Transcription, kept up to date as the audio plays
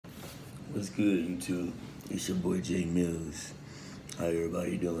What's good, YouTube? It's your boy Jay Mills. How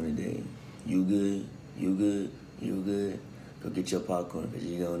everybody doing today? You good? You good? You good? Go get your popcorn because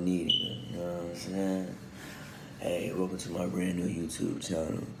you don't need it. You know what I'm saying? Hey, welcome to my brand new YouTube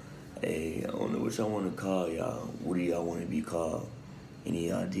channel. Hey, I don't know what y'all want to call y'all. What do y'all want to be called?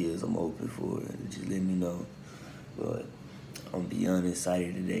 Any ideas I'm open for it. Just let me know. But I'm beyond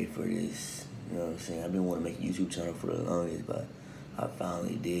excited today for this. You know what I'm saying? I've been wanting to make a YouTube channel for the longest, but I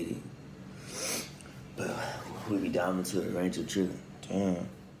finally did it. But we'll be diving into it right into trip. Damn.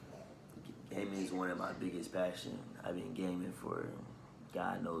 Gaming is one of my biggest passions. I've been gaming for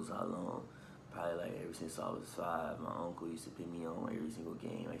God knows how long. Probably like ever since I was 5. My uncle used to put me on every single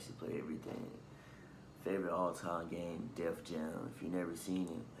game. I used to play everything. Favorite all-time game, Def Jam. If you've never seen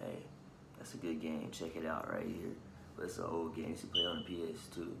it, hey, that's a good game. Check it out right here. But it's an old game. I used to play on the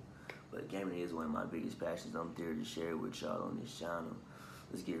PS2. But gaming is one of my biggest passions. I'm there to share it with y'all on this channel.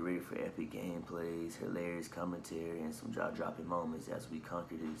 Let's get ready for epic gameplays, hilarious commentary, and some jaw-dropping moments as we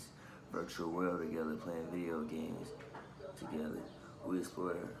conquer this virtual world together, playing video games together. We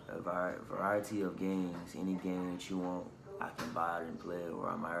explore a variety of games. Any game that you want, I can buy it and play it, or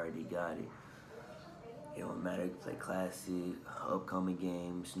I already got it. It don't matter. You can play classic, upcoming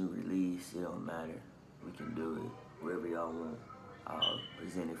games, new release. It don't matter. We can do it. Whatever y'all want, I'll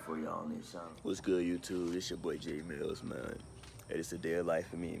present it for y'all on this channel. What's good, YouTube? It's your boy Jay Mills, man. Hey, it's a day of life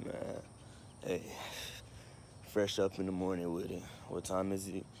for me, man. Hey, fresh up in the morning with it. What time is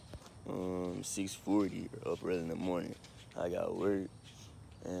it? 6:40. Up early in the morning. I got work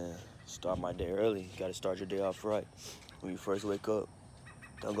and start my day early. You gotta start your day off right. When you first wake up,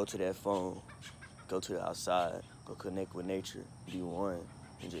 don't go to that phone. Go to the outside. Go connect with nature. Be one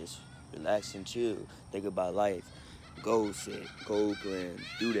and just relax and chill. Think about life. Goal set, goal plan.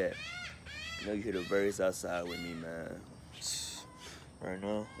 Do that. You know you hear the birds outside with me, man. Right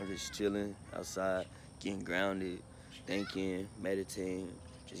now, I'm just chilling outside, getting grounded, thinking, meditating,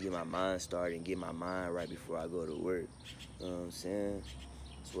 just get my mind started and get my mind right before I go to work. You know what I'm saying?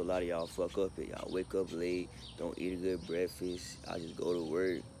 That's what a lot of y'all fuck up at. Y'all wake up late, don't eat a good breakfast. I just go to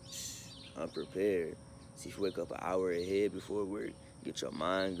work unprepared. See, if you wake up an hour ahead before work, get your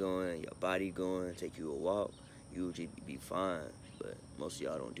mind going, your body going, take you a walk, you'll just be fine. But most of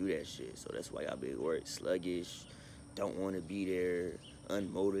y'all don't do that shit, so that's why y'all be at work sluggish, don't want to be there,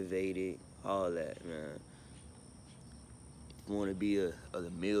 unmotivated, all that, man. If you want to be a the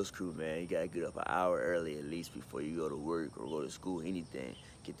Mills crew, man, you got to get up an hour early at least before you go to work or go to school, anything.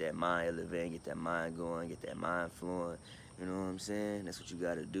 Get that mind elevating, get that mind going, get that mind flowing. You know what I'm saying? That's what you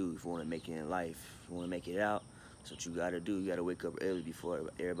got to do if you want to make it in life. If you want to make it out, that's what you got to do. You got to wake up early before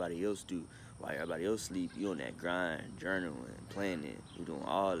everybody else do. While everybody else sleep, you on that grind, journaling, planning. You doing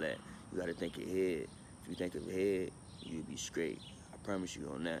all that. You got to think ahead. If you think ahead, you'll be straight. I promise you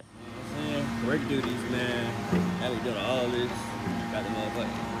on that. You know what I'm saying? Work duties, man. Now we doing all this. Got the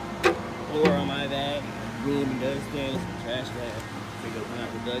motherfucking floor on my back, room and dustpan, some trash bag. Figure come out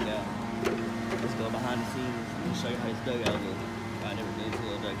the dugout. Let's go behind the scenes. Let me show you how this dugout looks. I never been to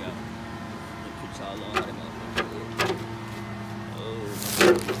a dugout. Let me put y'all on how that motherfucker looks. Oh,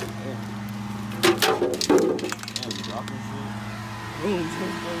 yeah. Damn, dropping shit. Boom,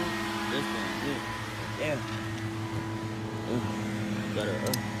 this one, yeah. Gotta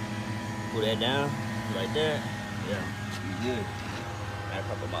pull that down like that. Yeah, you good. Gotta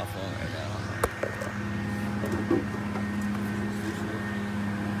pop up my phone right now.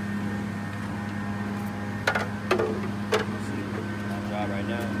 My job right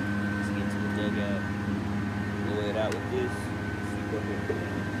now is to get to the dugout, blow it out with this.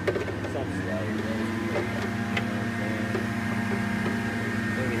 Something like that.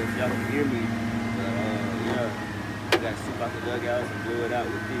 I mean, if y'all can hear me, but yeah. You gotta sip out the dugouts and blow it out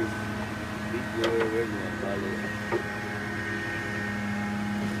with this. Big blower, whatever you want to call it.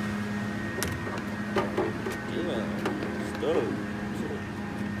 Yeah, stuff.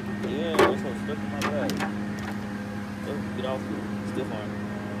 Yeah, that's what's stuck in my bag. Oh, get off it. Stiff arm.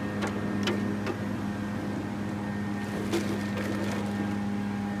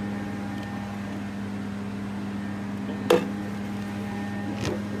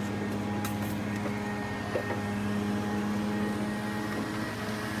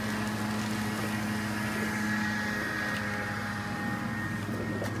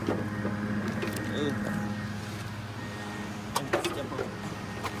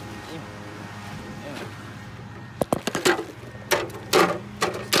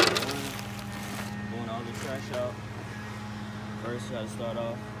 First, you gotta start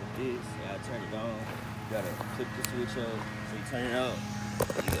off with this. You gotta turn it on. You gotta click the switch up. So you turn it out.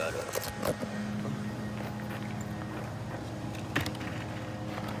 You gotta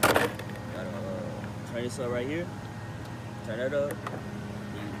Turn this up right here. Turn that up.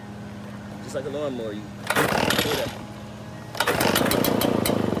 Just like a lawnmower, you pull that.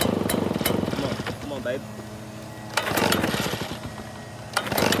 Come on, babe.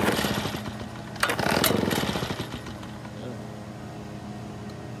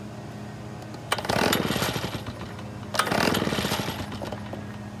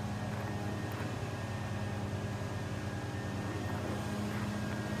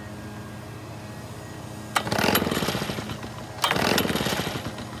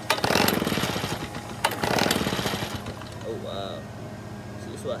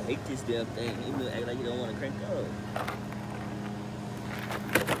 So I hate this damn thing. Even act like you don't want to crank up.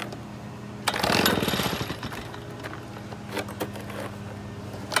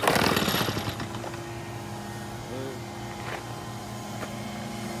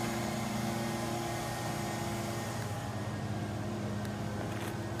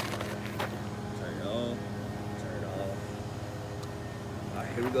 Turn it on. Turn it off.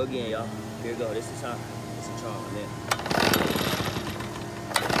 Alright, here we go again, y'all. Here we go. This is how. This is charm, man.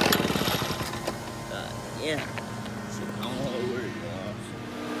 Yeah, shit, I don't know how to work, y'all.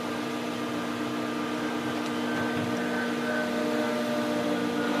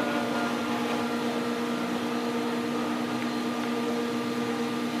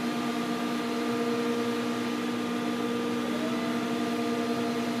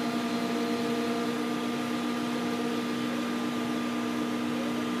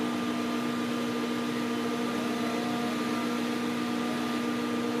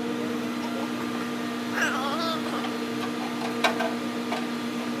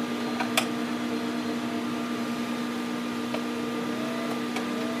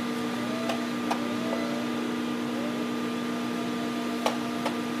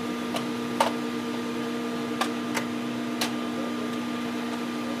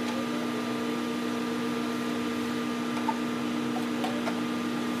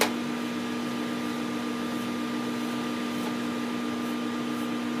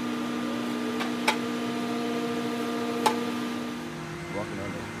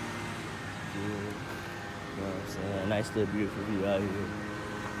 Nice little beautiful view out here.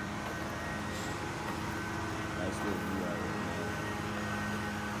 Nice little view out here, man.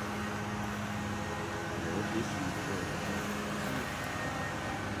 What this is for?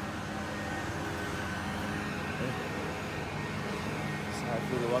 That's how I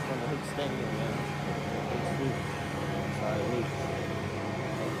feel to walk on the hook stand here, man. That's how it looks.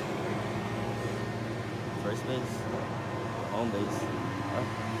 First base, home base.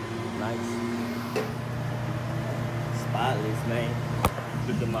 Nice. Spotless, man.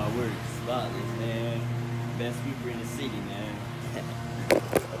 Look at my work. Spotless, man. Best sweeper in the city, man.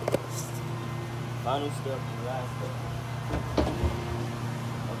 Final step, the last step.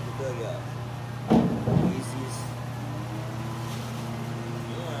 Up the dugout. Easiest.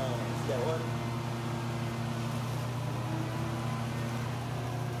 Yeah, see that water?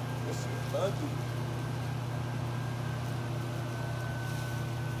 This shit funky.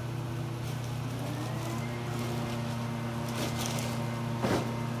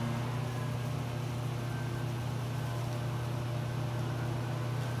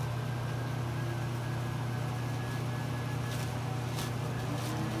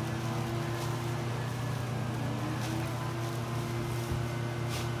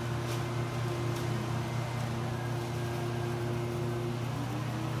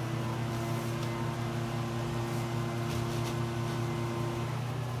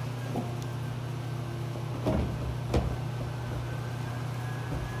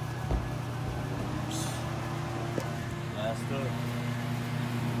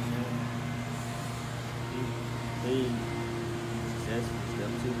 Successful.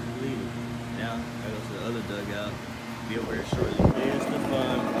 Step 2 completed. Now, I go to the other dugout. Be over here shortly. There's the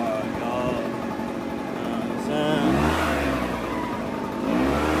fun part, y'all.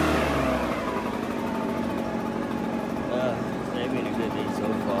 It's been a good day so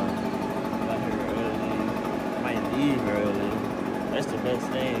far. Got here early. Might leave early. That's the best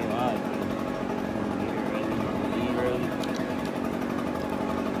thing. Wow. Get here early. Leave early.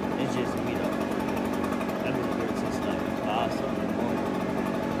 It's just me though. I've been here since like 5 something in the morning.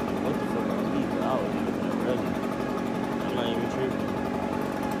 What the fuck I'm leaving? I was leaving up early. I'm not even tripping.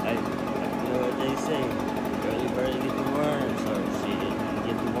 Like, you know what they say? Early bird get the worm. So shit,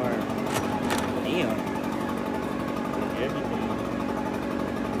 get the worm. Damn. Everything.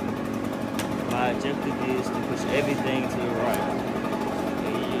 My objective is to push everything to the right.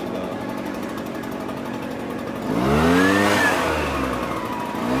 There you go.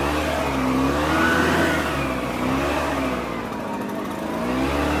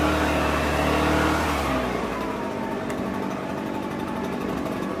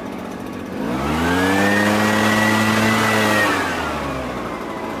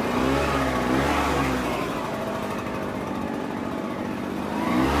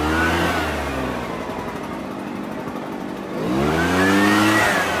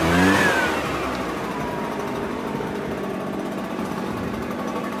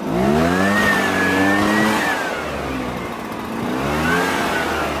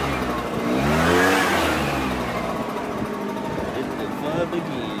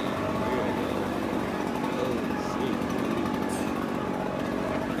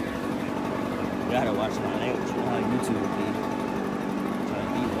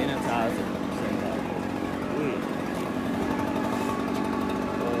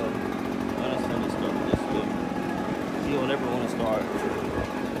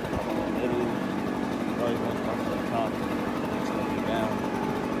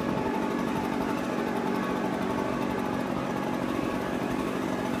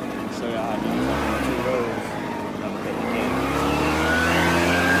 hot dogs on 2 rows. I'm gonna take the game.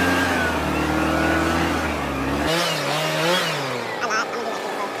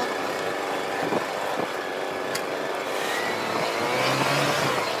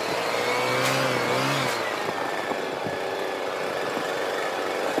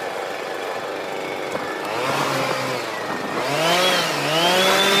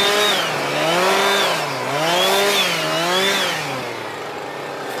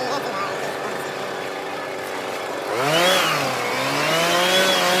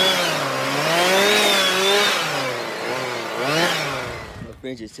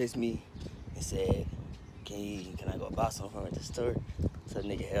 Friend just texted me and said, can I go buy something from at the store? So the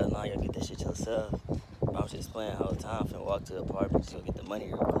nigga, hell no, you gotta get that shit yourself. But I was just playing the whole time, finna walk to the apartment, just go get the money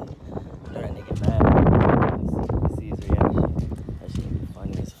real quick. I know that nigga mad. Let's see his reaction. That shit be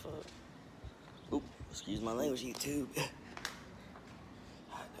funny as fuck. Oop, excuse my language, YouTube.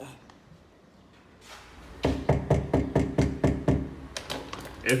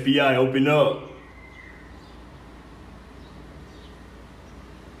 FBI, open up.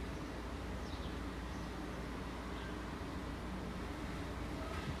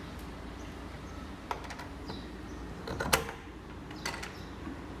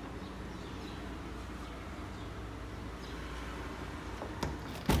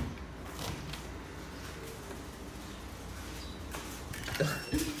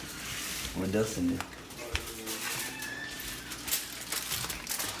 What else in there?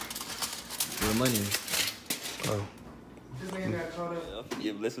 Where money is? Oh. This man got caught up.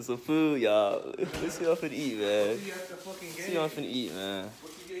 Yeah, blessed with some food, y'all. Let's see what I'm finna eat, man. What you at the fucking game? See what I'm finna eat, man.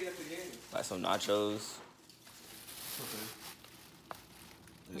 What you get at the game? Like some nachos. Okay.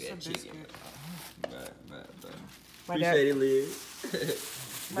 Look at Just a chicken. biscuit. Right. My Appreciate dad- it,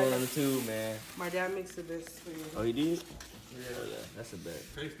 Liz. Going on the tube, man. My dad makes the best for you. Oh, he did? Yeah. Oh, yeah. That's a bet.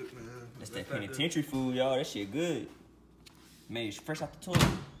 Taste it, man. That's that penitentiary food, y'all. That shit good. Made fresh out the toilet.